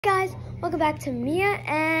Guys, welcome back to Mia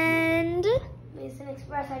and Mason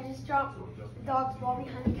Express. I just dropped the dog's ball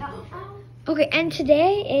behind the couch. Okay, and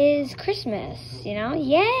today is Christmas, you know?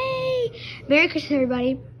 Yay! Merry Christmas,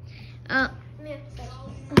 everybody.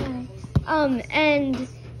 And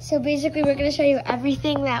so basically we're gonna show you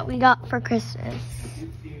everything that we got for Christmas.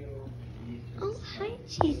 Oh, hi,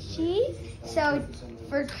 Chi-Chi. So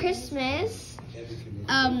for Christmas,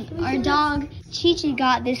 our dog Chi-Chi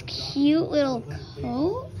got this cute little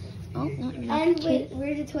coat. Oh, and wait,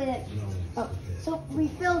 where's the toilet? Oh, so we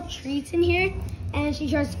filled treats in here, and she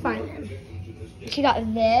tries to find them. She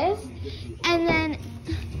got this, and then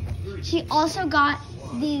she also got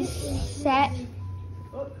these set.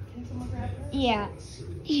 Yeah,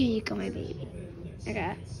 here you go, my baby.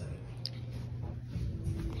 Okay.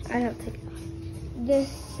 I don't take it off. This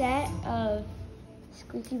set of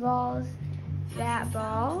squeaky balls. That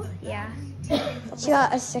ball, yeah. She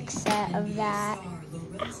got a 6 set of that.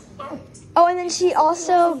 Oh, and then she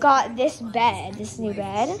also got this bed, this new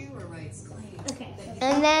bed. Okay.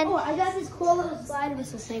 And then I got this cool little slide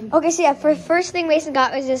whistle thing. Okay, so yeah, for first thing Mason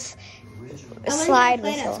got was this slide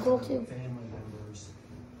whistle. At school too.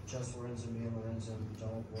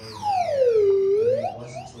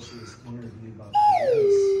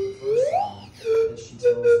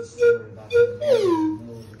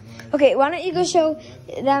 Okay, why don't you go show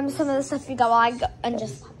them some of the stuff you got while I go and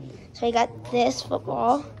just. So I got this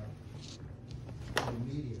football.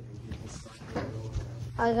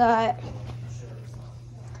 I got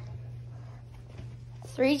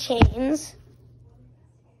 3 chains.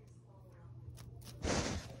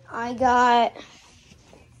 I got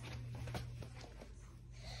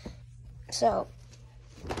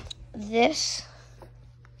this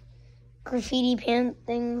graffiti pant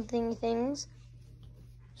things.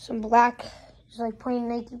 Some black, just like plain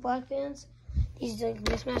Nike black pants. These like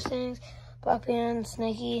mismatched things. Black pants,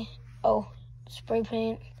 Nike. Oh, spray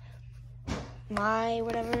paint. My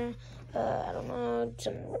whatever. I don't know.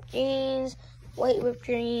 Some ripped jeans. White ripped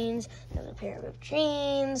jeans. Another pair of ripped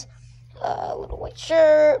jeans. A little white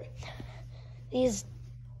shirt.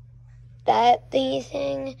 That thingy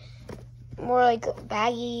thing. More like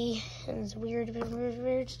baggy and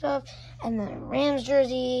weird stuff. And then a Rams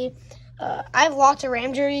jersey. I have lots of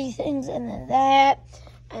Ram jersey things, and then that,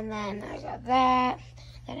 and then I got that,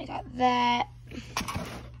 then I got that,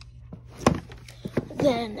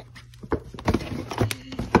 then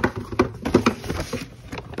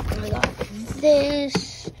I got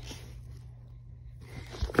this,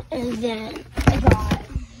 and then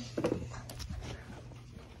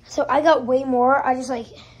I got way more. I just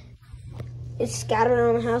it's scattered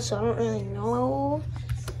around the house, so I don't really know.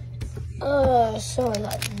 So I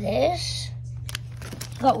got this.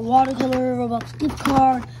 Got watercolor, Roblox gift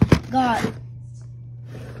card. Got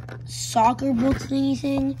soccer book thingy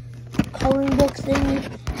thing, coloring book thing,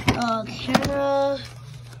 camera,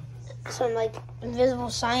 some invisible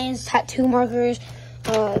science tattoo markers,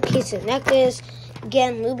 case of necklace,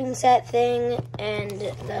 again lubing set thing, and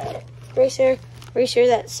the eraser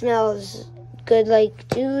that smells good like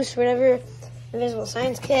juice, whatever. Invisible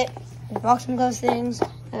science kit, boxing gloves things.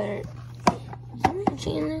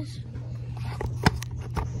 In this?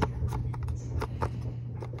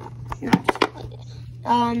 No.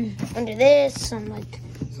 Under this, I'm then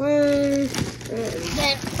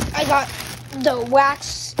I got the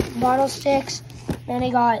wax bottle sticks. Then I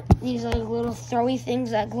got these little throwy things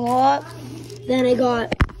that glow up. Then I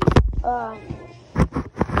got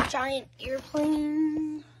giant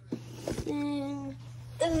airplane thing.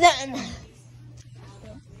 And then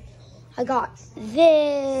I got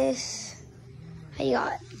this. I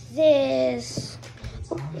got this.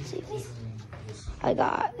 Oh, let's see. I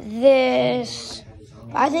got this.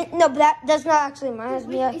 I think no, but that's not actually mine. It's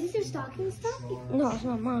Mia. Is this your stocking stuff? No, it's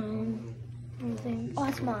not mine. Oh,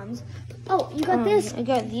 it's mom's. Oh, you got this. I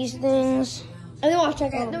got these things. I don't want to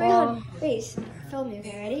check it. No, wait. Film me,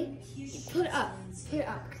 okay? Ready? Put it up. Put it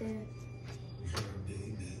up.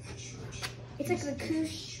 It's like the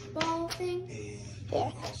koosh ball thing.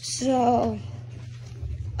 Yeah.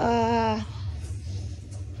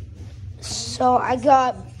 So I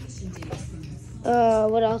got,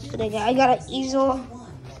 what else did I get? I got an easel.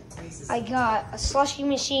 I got a slushy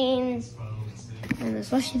machine and the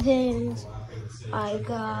slushy things. I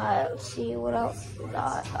got, let's see, what else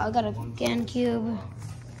I got a GameCube.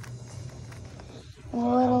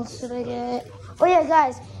 What else did I get? Oh yeah,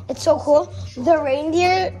 guys, it's so cool. The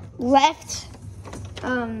reindeer left,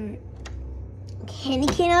 candy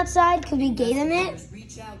cane outside because we gave them it.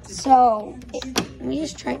 So, let me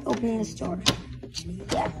just try opening this door.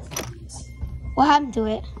 Yeah. What happened to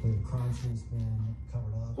it?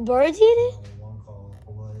 Birds eat it?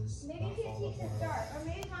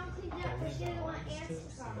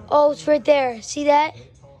 Oh, it's right there. See that?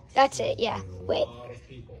 That's it. Yeah. Wait.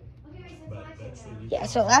 Yeah,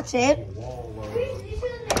 so that's it.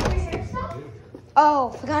 Oh,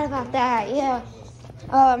 forgot about that. Yeah.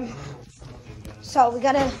 So we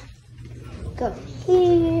gotta go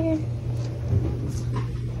here.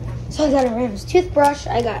 So I got a Rams toothbrush.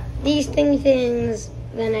 I got these things.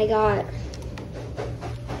 Then I got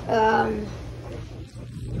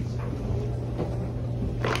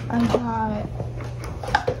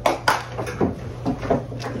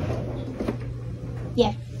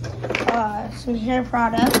some hair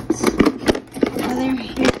products, other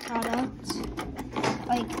hair products,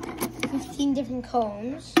 like 15 different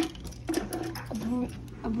combs,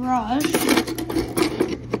 a brush,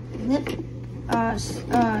 lip, what's it,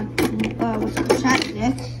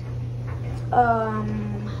 chapstick,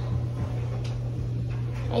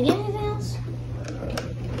 I get anything else?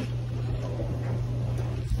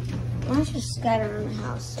 I'm just scattered around the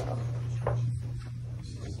house, so.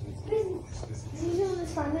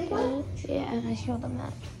 Yeah, I showed them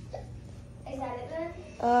that. Is that it then?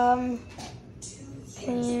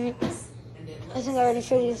 I think I already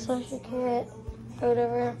showed you the social carrot or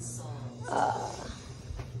whatever.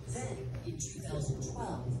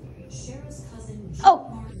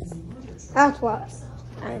 Oh! That's what.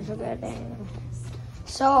 I forgot that.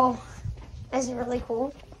 So, this is really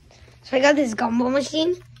cool. So I got this gumball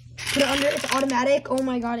machine. Put it under, it's automatic. Oh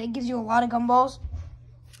my god, it gives you a lot of gumballs.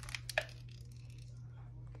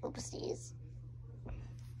 Oopsies.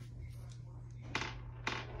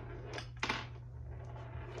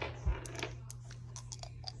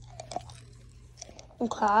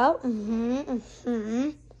 Okay.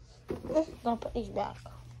 Gonna put these back.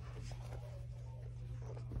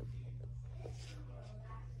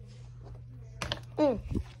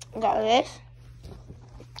 Got this.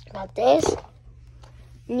 Got this.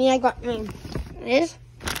 And yeah, I got this.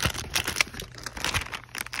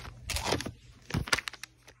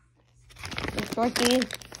 Dorothy,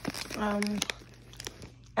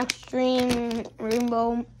 Extreme,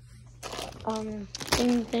 Rainbow,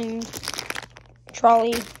 thing,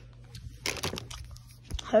 Trolley,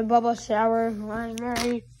 High Bubba, Shower, Ryan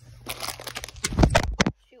Mary,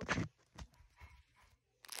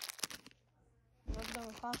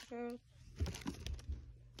 Foster,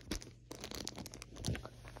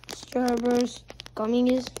 Starburst,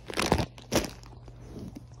 gummies,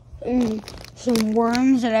 some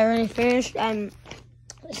worms that I already finished, and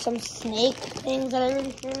some snake things that I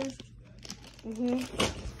already finished.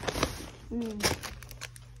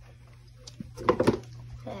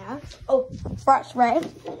 Yeah. Oh, frost red.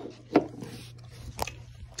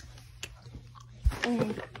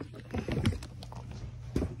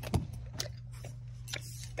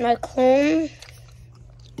 My clone.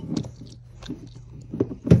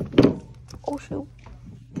 Oh shoot.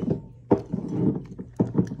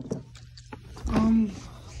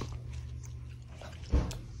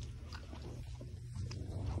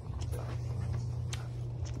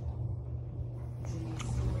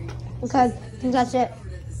 Okay, I think that's it.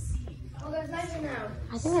 Oh, there's nicer now.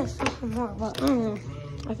 I think there's still some more, but I don't know.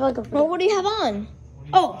 I feel like I'm. Well, what do you have on?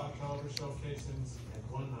 Oh.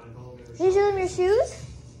 Can you show them your shoes?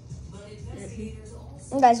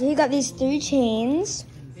 Okay, so he got these 3 chains,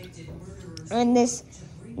 and this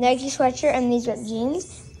Nike sweatshirt, and these ripped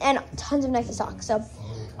jeans, and tons of Nike socks. So,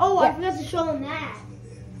 Oh, yeah. I forgot to show them that.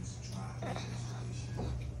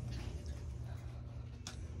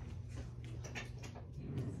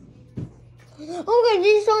 okay, did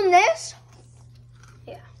you show them this?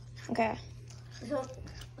 Yeah. Okay. So,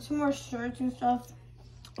 some more shirts and stuff.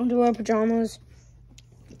 Underwear, pajamas.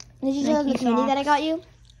 Did you show them the Nike candy that I socks. got you?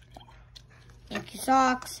 Nike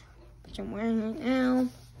socks, which I'm wearing right now.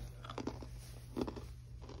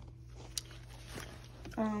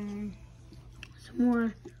 Some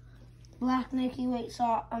more black Nike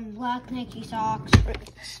black Nike socks,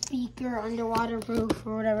 speaker, underwater proof,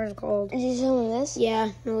 or whatever it's called. Did you show them this?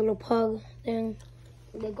 Yeah, the little pug thing.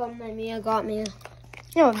 They got me.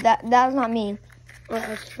 No, that's not me. Oh,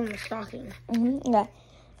 that's from the stocking. Okay.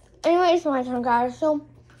 Anyways, my turn, guys. So,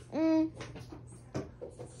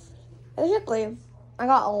 basically, I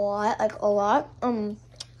got a lot. I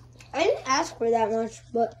didn't ask for that much,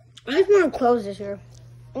 but I just want clothes this year.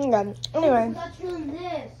 Okay. Anyway. Got you in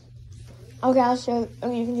this. Okay, I'll show.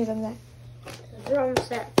 Okay, you can do them there. Drum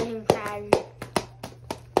set thing tag.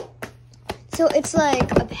 So it's like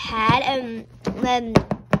a pad, and then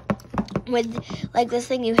with like this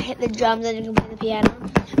thing, you hit the drums and you can play the piano.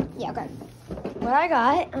 Yeah. Okay. What I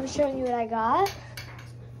got? I'm showing you what I got.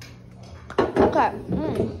 Okay.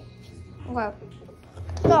 Okay.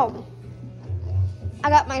 So I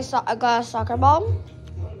got a soccer ball.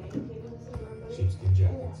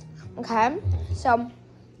 Okay, so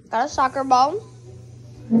got a soccer ball.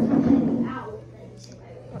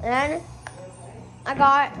 And I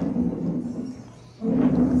got,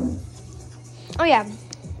 oh yeah,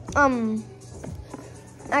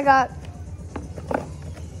 I got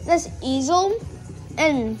this easel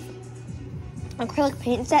and acrylic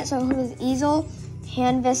paint set. So this easel,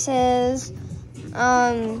 canvases,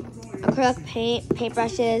 acrylic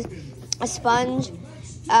paintbrushes, a sponge,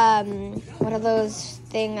 what are those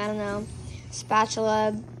thing? I don't know,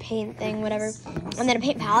 spatula, paint thing, whatever, and then a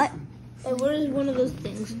paint palette. And what is one of those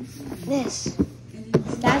things? This.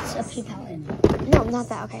 That's a paint palette. No, not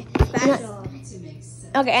that. Okay. Spatula.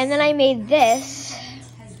 Okay, and then I made this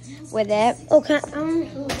with it. Okay.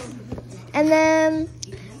 And then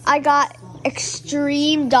I got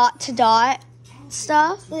extreme dot-to-dot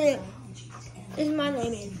stuff. This is mine that I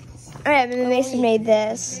made. Alright, and then Mason made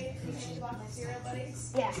this.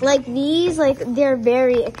 Yeah. Like these, like they're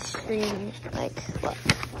very extreme. Like,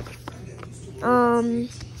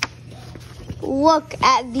 look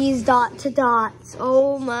at these dot-to-dots.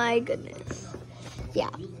 Oh my goodness. Yeah.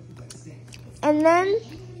 And then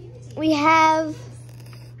we have,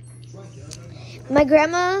 my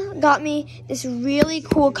grandma got me this really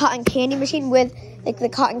cool cotton candy machine with like the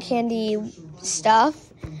cotton candy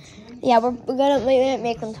stuff. Yeah, we're gonna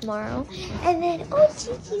make them tomorrow. And then, oh,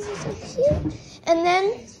 Chichis are so cute. And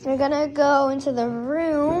then we're gonna go into the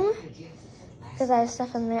room because I have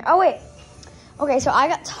stuff in there. Oh wait. Okay, so I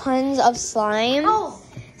got tons of slime. Oh.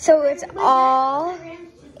 So it's all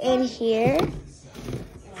in here.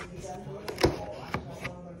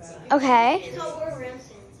 Okay.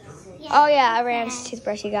 Oh yeah, Ram's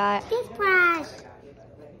toothbrush you got. Toothbrush.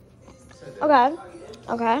 Okay.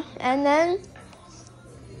 Okay. And then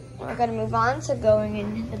we're gonna move on to going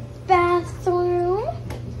into the bathroom.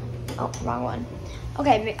 Oh, wrong one.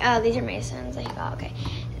 Okay, these are Mason's that you got. Okay.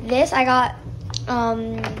 This I got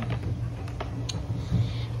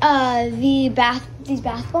these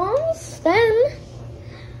bath bombs. Then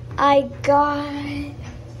I got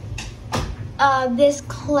this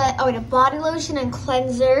a body lotion and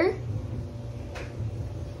cleanser.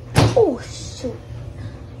 Oh shoot.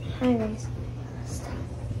 Hi guys. Stop.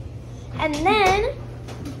 And then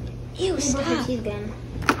stop. Again.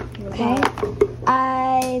 Okay.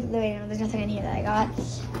 Wait, no, there's nothing in here that I got.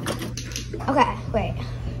 Okay, wait.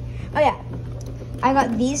 Oh yeah. I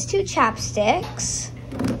got these two chapsticks.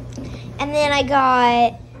 And then I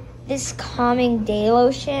got this calming day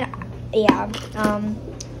lotion. Yeah.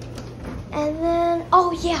 And then,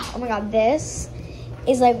 oh yeah. Oh my god, this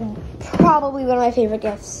is like probably one of my favorite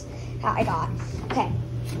gifts that I got. Okay.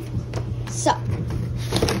 So,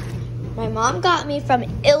 my mom got me from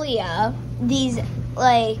Ilia these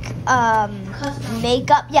like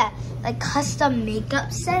makeup, like custom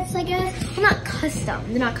makeup sets, I guess. Well, not custom.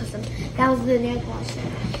 They're not custom. That was the nail polish set.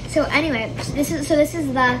 So anyway, this is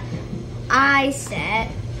the eye set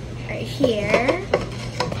right here.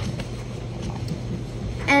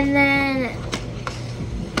 And then,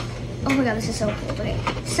 oh my god, this is so cool. Okay,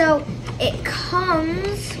 so it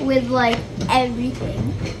comes with like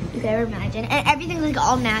everything you could ever imagine, and everything's like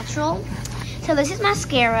all natural. So this is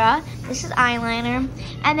mascara, this is eyeliner,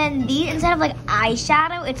 and then these, instead of like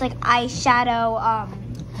eyeshadow, it's like eyeshadow,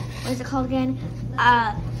 what is it called again?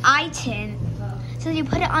 Eye tint. So you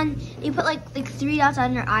put it on, you put like 3 dots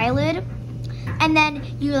on your eyelid, and then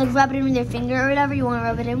you like rub it in with your finger or whatever you want to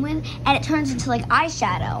rub it in with, and it turns into like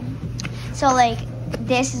eyeshadow. So like,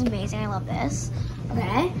 this is amazing, I love this.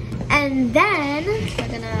 Okay, and then we're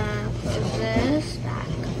gonna close this back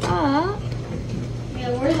up.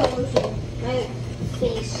 Yeah, where's the lotion? My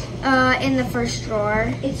face. In the first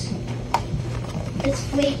drawer. It's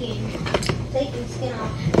flaking. Flaking skin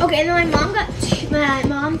off. Okay, and then my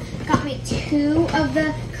mom got me 2 of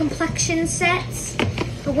the complexion sets.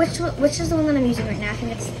 But which is the one that I'm using right now? I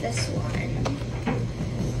think it's this one.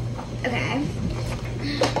 Okay.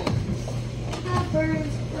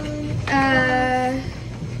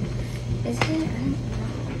 Is it?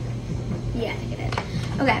 Yeah, I think it is.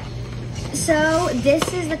 Okay. So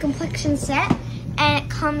this is the complexion set, and it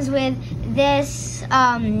comes with this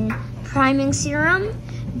priming serum,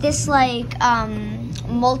 this like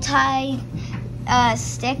multi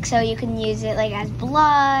stick, so you can use it like as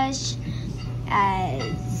blush,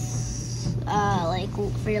 as like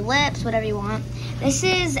for your lips, whatever you want. This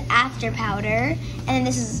is after powder, and then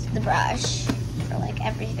this is the brush for like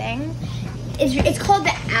everything. It's called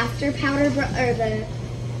the after powder or the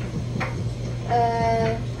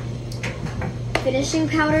finishing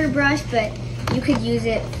powder brush, but you could use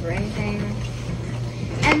it for anything.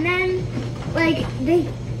 And then like they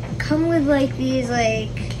come with like these like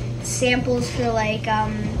samples for like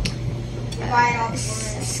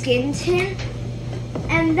skin tint,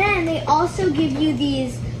 and then they also give you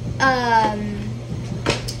these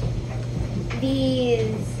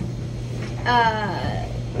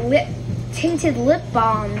tinted lip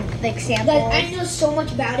balm like samples. Like, I know so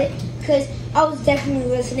much about it because I was definitely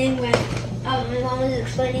listening when my mom was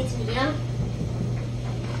explaining to me.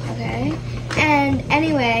 Okay. And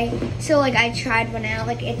anyway, so like I tried one out.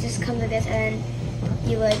 Like it just comes with this, and then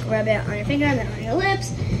you like rub it on your finger and then on your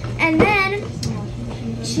lips. And then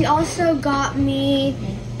she also got me.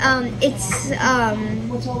 What's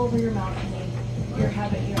all over your mouth? You're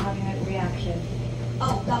having a reaction.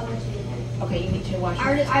 Oh, that was me. Okay, you need to wash. I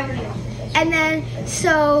already washed it. And then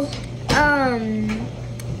so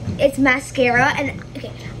it's mascara. And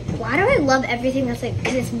okay, why do I love everything that's like,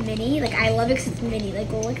 because it's mini? Like I love it because it's mini. Like,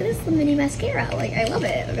 well, look at this, the mini mascara. Like I love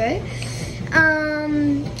it. Okay.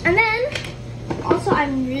 And then also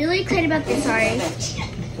I'm really excited about this. Sorry.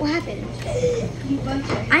 What happened? You bumped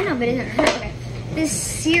her. I know, but it doesn't hurt. Okay. This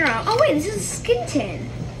serum. Oh wait, this is a skin tint.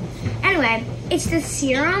 Anyway, it's the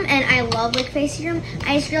serum, and I love like face serum.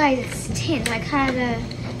 I just realized it's tint. So I kind of,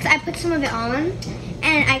 cause I put some of it on,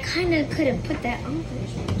 and I kind of could have put that on.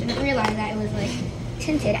 Didn't realize that it was like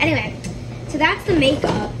tinted. Anyway, so that's the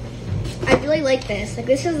makeup. I really like this. Like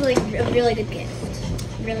this is like a really good gift.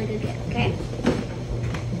 Really good gift. Okay.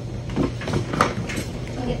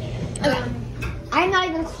 Okay. I'm not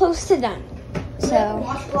even close to done. So.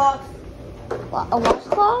 Washcloth. A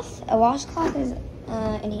washcloth? A washcloth is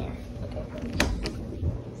in here.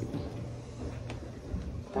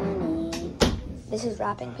 Funny. This is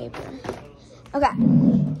wrapping paper. Okay.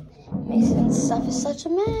 Mason's stuff is such a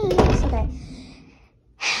mess. Okay.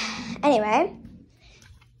 Anyway.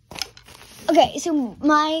 Okay, so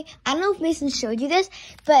I don't know if Mason showed you this,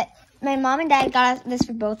 but my mom and dad got us this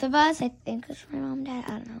for both of us. I think it's for my mom and dad.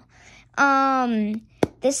 I don't know.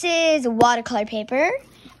 This is watercolor paper.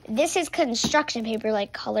 This is construction paper,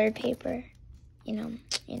 like colored paper. You know,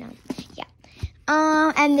 yeah.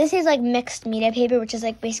 And this is like mixed media paper, which is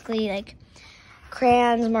like basically like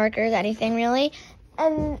crayons, markers, anything really.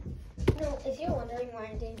 And No, if you're wondering why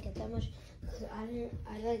I didn't get that much, because I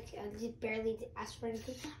just barely asked for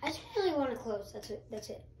anything. I just really want to close. That's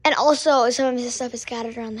it. And also some of this stuff is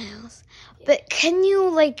scattered around the house. But can you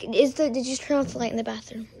like, did you turn off the light in the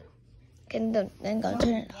bathroom? Then go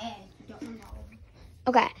turn it off.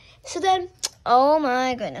 Okay, so then, oh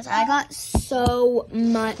my goodness, I got so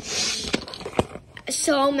many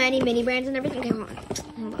mini brands and everything. Okay, hold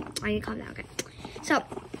on, I need to calm down. Okay, so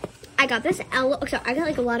I got this I got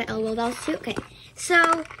like a lot of Elmo dolls too. Okay,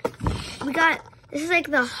 so this is like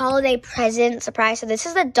the holiday present surprise. So this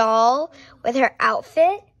is the doll with her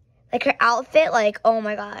outfit, like oh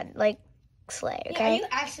my god, like slay. Okay. Yeah, are you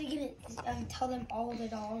actually gonna tell them all the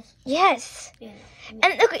dolls? Yes. Yeah.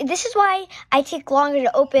 And okay, this is why I take longer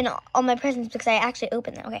to open all my presents, because I actually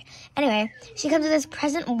open them. Okay. Anyway, she comes with this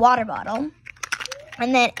present water bottle,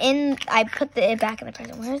 and then I put it back in the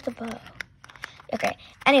present. Where's the bow? Okay.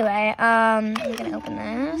 Anyway, I'm gonna open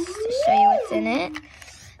this to show you what's in it.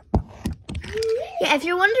 Yeah, if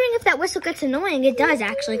you're wondering if that whistle gets annoying, it does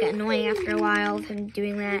actually get annoying after a while of him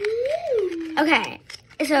doing that. Okay.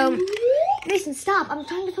 So, Mason, stop. I'm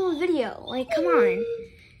trying to film a video. Like, come on.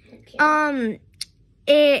 Okay.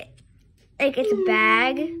 It's a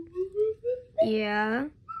bag. Yeah.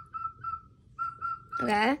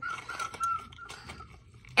 Okay.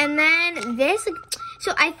 And then this,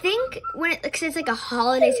 so I think because it's like a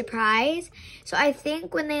holiday surprise. So I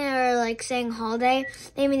think when they are like saying holiday,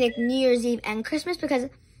 they mean like New Year's Eve and Christmas, because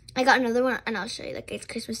I got another one, and I'll show you, like, it's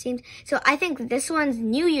Christmas themed. So I think this one's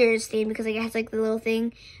New Year's themed, because like, it has, like, the little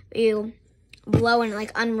thing where you blow and,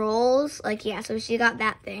 like, unrolls. Like, yeah, so she got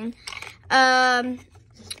that thing. So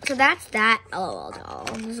that's that LOL doll.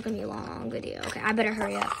 This is going to be a long video. Okay, I better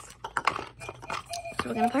hurry up. So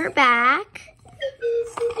we're going to put her back.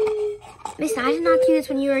 Miss, I did not do this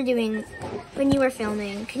when you were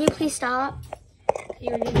filming. Can you please stop?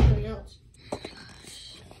 You were doing something else.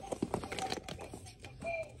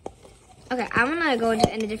 Okay, I'm gonna go in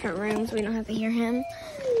a different room so we don't have to hear him.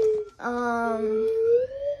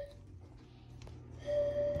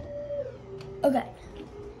 Okay. Oh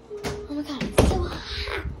my god, it's so hot.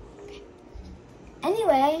 Okay.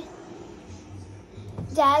 Anyway,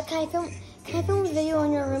 Dad, can I film a video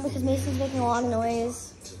in your room, because Mason's making a lot of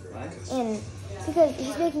noise, and because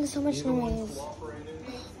he's making so much noise.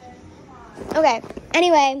 Okay.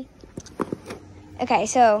 Anyway. Okay,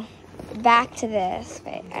 so back to this.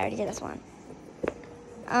 Wait, I already did this one.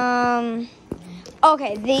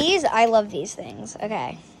 Okay, I love these things.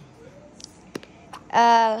 Okay.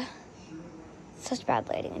 Such bad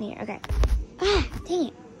lighting in here. Okay. Ah, dang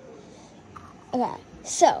it. Okay,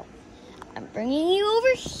 so I'm bringing you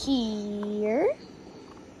over here.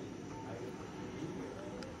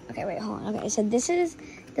 Okay, wait, hold on. Okay, so this is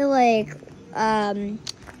the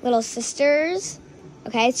little sisters.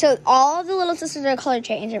 Okay, so all the little sisters are color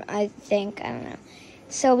changed, I think. I don't know.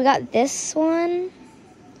 So we got this one.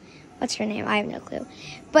 What's her name? I have no clue.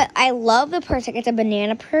 But I love the purse. Like, it's a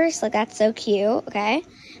banana purse. Like, that's so cute. Okay.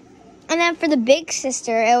 And then for the big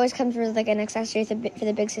sister, it always comes with like an accessory for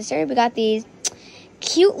the big sister. We got these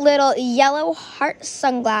cute little yellow heart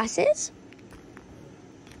sunglasses.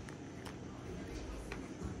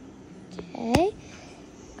 Okay.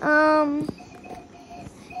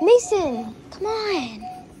 Mason, come on.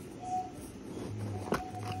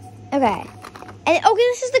 Okay. And okay,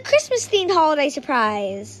 this is the Christmas themed holiday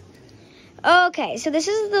surprise. Okay, so this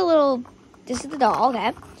is the doll,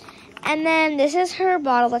 okay. And then this is her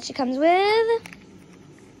bottle that she comes with.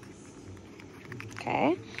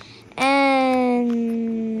 Okay. And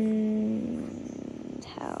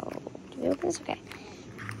how do we open this? Okay.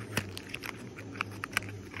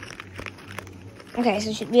 Okay,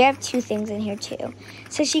 so we have two things in here too.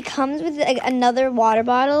 So she comes with like another water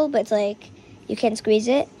bottle, but it's like you can't squeeze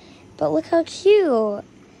it. But look how cute.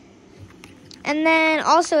 And then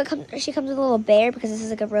also she comes with a little bear because this is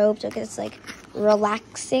like a robe, so it's like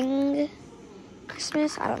relaxing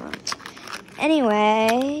Christmas. I don't know.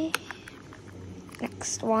 Anyway,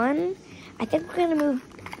 next one. I think we're gonna move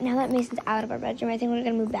now that Mason's out of our bedroom. I think we're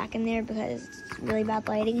gonna move back in there because it's really bad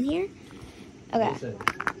lighting in here. Okay.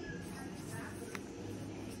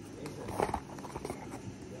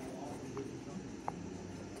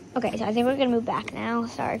 Okay, so I think we're gonna move back now.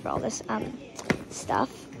 Sorry for all this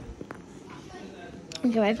stuff.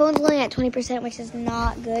 Okay, my phone's only at 20%, which is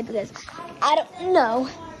not good because I don't know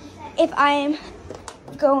if I am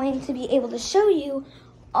going to be able to show you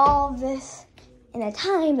all of this in the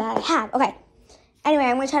time that I have. Okay. Anyway,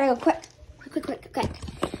 I'm gonna try to go quick. Okay.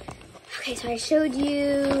 Okay, so I showed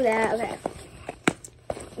you that. Okay.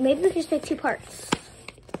 Maybe we could just make 2 parts.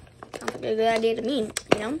 Sounds like a good idea to me,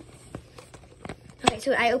 you know? Okay,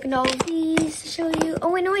 so I opened all of these to show you. Oh,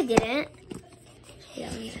 wait, no, I didn't. Yeah.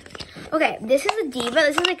 Okay, this is a Diva.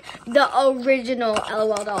 This is like the original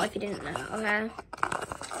LOL doll, if you didn't know, okay?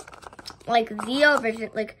 Like the original,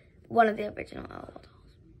 like one of the original LOL dolls.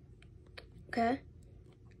 Okay?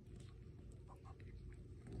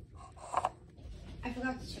 I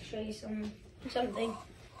forgot to show you something.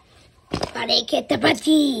 Parequeta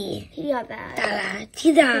pati. He got that.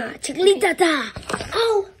 Tida, chiquitata.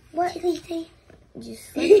 Oh, what did he say? Did you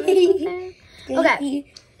slip or something? Okay.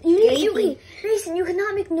 Mason, you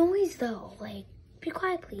cannot make noise though. Like, be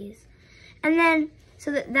quiet, please. And then,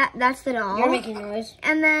 so that's the doll. You're making noise.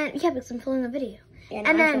 And then, yeah, because I'm filming a video. And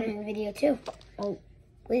I'm filming a video too. Oh,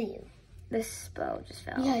 With you. this bow just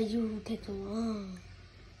fell. Yeah, you take the long.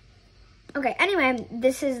 Okay, anyway,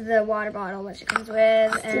 this is the water bottle that she comes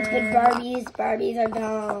with. Stupid Barbies. Barbies are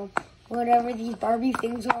dumb. Whatever these Barbie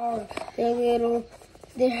things are, they're little.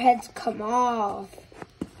 Their heads come off.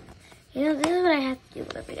 You know, this is what I have to deal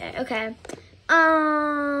with every day. Okay.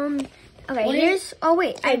 Okay, What here's... Oh,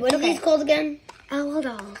 wait. What are these called again? LOL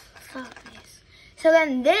dolls. Stop this. So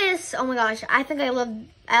then this... Oh, my gosh. I think I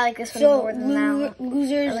like this one more than that one.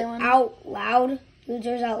 Losers Other one? out loud.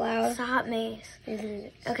 Losers out loud. Stop, Mace.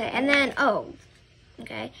 Losers. Okay, and then... Oh.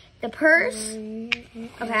 Okay. The purse.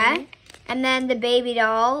 Okay. And then the baby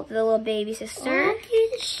doll. The little baby sister.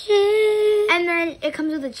 And then it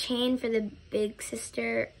comes with a chain for the big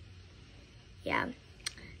sister. Yeah,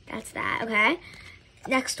 that's that, okay?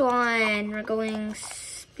 Next one, we're going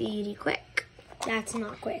speedy quick. That's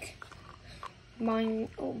not quick. Mine,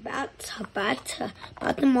 bottom.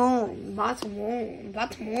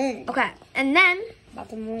 Okay, and then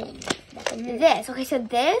this. Okay, so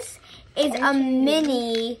this is a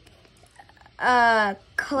mini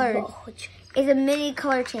color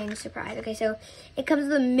change surprise. Okay, so it comes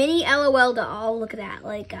with a mini LOL doll. Look at that,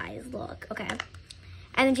 like, guys, look. Okay.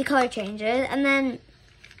 And then she color changes, and then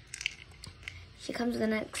she comes with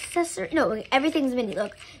an accessory. No, look, everything's mini.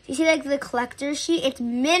 Look, you see like the collector sheet? It's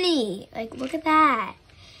mini. Like, look at that.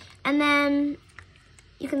 And then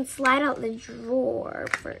you can slide out the drawer.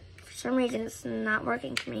 For some reason, it's not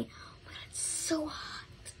working for me. Oh my God, it's so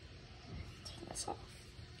hot. Take this off.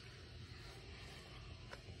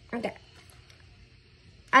 Okay.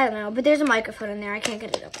 I don't know, but there's a microphone in there. I can't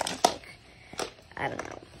get it open. Like, I don't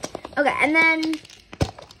know. Okay, and then...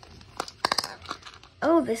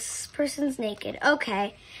 Oh, this person's naked.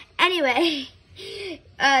 Okay. Anyway,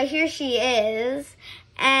 here she is.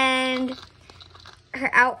 And her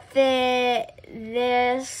outfit,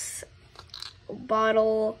 this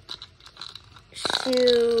bottle,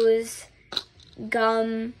 shoes,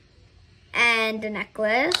 gum, and a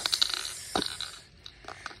necklace.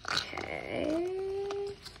 Okay.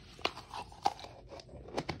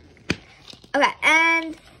 Okay,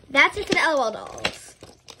 and that's it for the LOL dolls.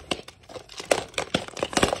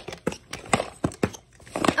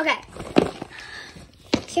 Okay.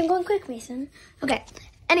 See, I'm going quick, Mason. Okay.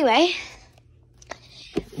 Anyway,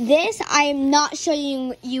 this I am not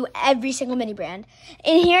showing you every single mini brand.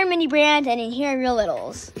 In here, mini brand, and in here, Real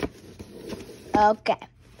Littles. Okay.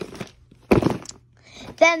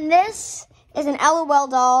 Then this is an LOL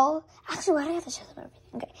doll. Actually, why do I have to show them everything?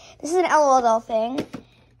 Okay. This is an LOL doll thing.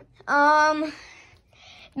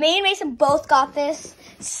 Me and Mason both got this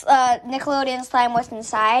Nickelodeon slime What's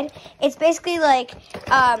Inside. It's basically like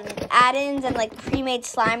add-ins and like pre-made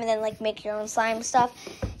slime and then like make your own slime stuff.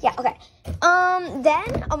 Yeah, okay.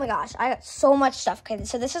 Then, oh my gosh, I got so much stuff. Okay,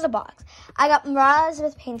 so this is a box. I got Mariah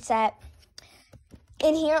Elizabeth paint set.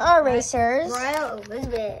 In here are erasers. Mariah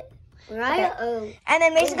Elizabeth. Mariah Okay. And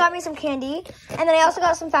then Mason got me some candy. And then I also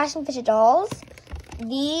got some Fashion Fidget dolls.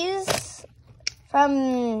 These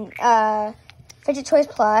from Fidget Toys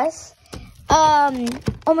Plus. Oh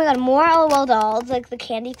my god, more LOL dolls, like the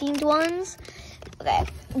candy themed ones. Okay,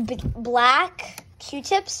 black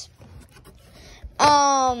Q-tips.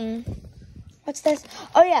 What's this?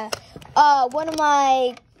 Oh yeah, one of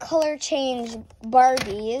my color change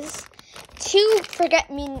Barbies. Two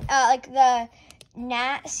like the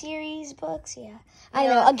Nat series books. Yeah, I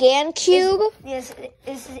know. A GAN cube. This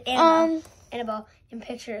is Annabelle. Annabelle in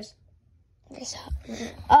pictures. Okay, stop.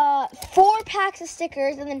 4 packs of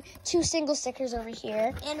stickers and then 2 single stickers over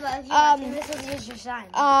here. Annabelle, if you want to, this is just your sign.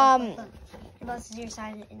 Annabelle, this is your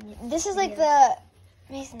sign. This is like the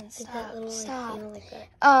Mason. Stop.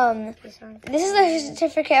 This is the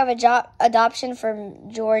certificate of adoption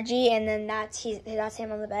from Georgie, and then that's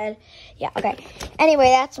him on the bed. Yeah. Okay. Anyway,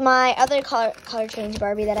 that's my other color change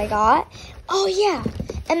Barbie that I got. Oh yeah,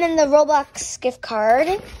 and then the Roblox gift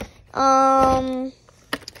card.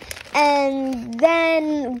 And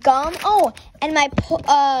then gum. Oh, and my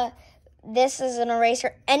this is an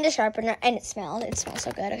eraser and a sharpener, and it smells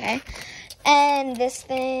so good. Okay, and this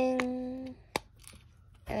thing,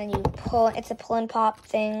 and then you pull. It's a pull and pop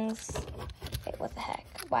things. Wait, what the heck?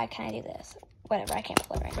 Why can't I do this? Whatever, I can't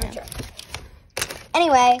pull it right now.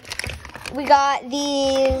 Anyway, we got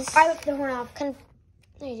these. I ripped the horn off. No,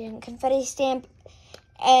 you didn't. Confetti stamp.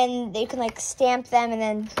 And you can like stamp them and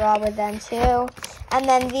then draw with them too. And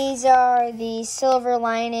then these are the silver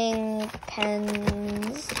lining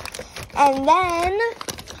pens. And then,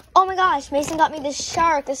 oh my gosh, Mason got me this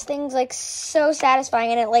shark. This thing's like so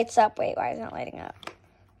satisfying and it lights up. Wait, why is it not lighting up?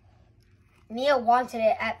 Mia wanted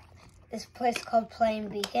it at this place called Playing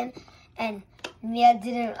Beacon, and Mia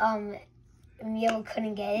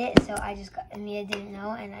couldn't get it, so Mia didn't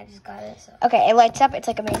know, and I just got it. So. Okay, it lights up. It's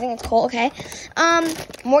like amazing. It's cool. Okay.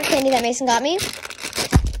 More candy that Mason got me.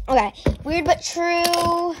 Okay, weird but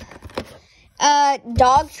true.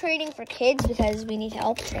 Dog training for kids because we need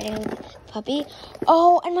help training the puppy.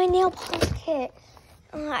 Oh, and my nail polish kit.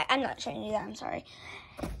 I'm not trying to do that. I'm sorry.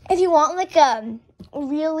 If you want like a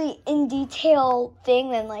really in detail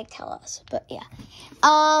thing, then like tell us. But yeah,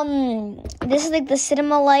 this is like the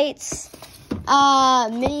cinema lights.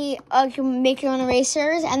 You can make your own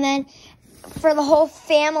erasers, and then for the whole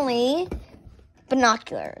family,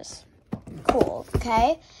 binoculars. Cool,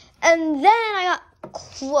 okay? And then I got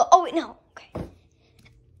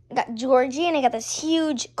I got Georgie, and I got this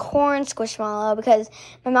huge corn squishmallow because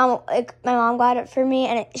my mom got it for me,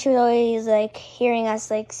 and she was always like hearing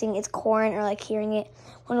us like sing it's corn or like hearing it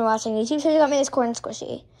when we're watching YouTube. So she got me this corn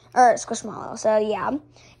squishmallow. So yeah,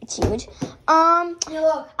 it's huge. I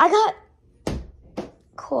got.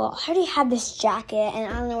 Cool. I already had this jacket, and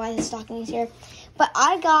I don't know why the stocking is here. But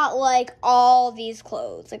I got, like, all these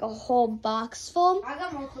clothes. Like, a whole box full. I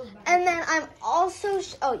got more clothes back. And then I'm also...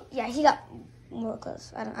 oh, yeah, he got more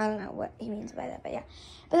clothes. I don't know what he means by that, but yeah.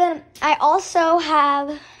 But then I also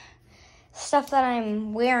have stuff that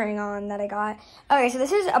I'm wearing on that I got. Okay, so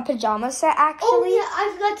this is a pajama set, actually. Oh, yeah,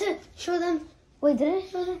 I forgot to show them. Wait, did I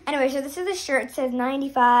show them? Anyway, so this is the shirt. It says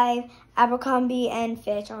 95... Abercrombie and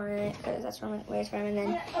Fitch on it because that's where it's from, and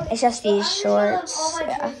then it's just these shorts. All my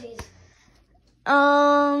jerseys.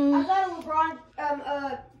 I got a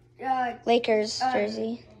LeBron Lakers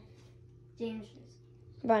jersey. James.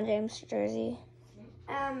 LeBron James jersey.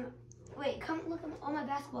 Wait, come look at all my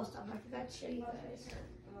basketball stuff. I forgot to show you guys.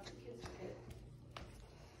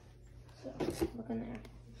 So, look in there.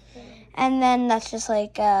 And then that's just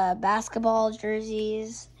like basketball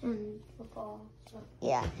jerseys. Football stuff.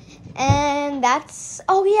 Yeah. And that's,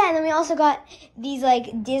 oh yeah, and then we also got these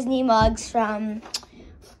like Disney mugs from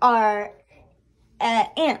our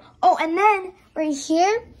aunt. Oh, and then right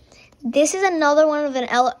here, this is another one of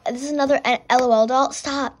this is another LOL doll.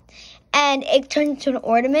 Stop. And it turned into an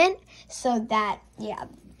ornament. So that, yeah.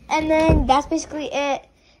 And then that's basically it.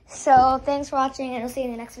 So thanks for watching, and I'll see you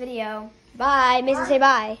in the next video. Bye. Mason, say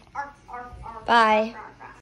bye. Bye.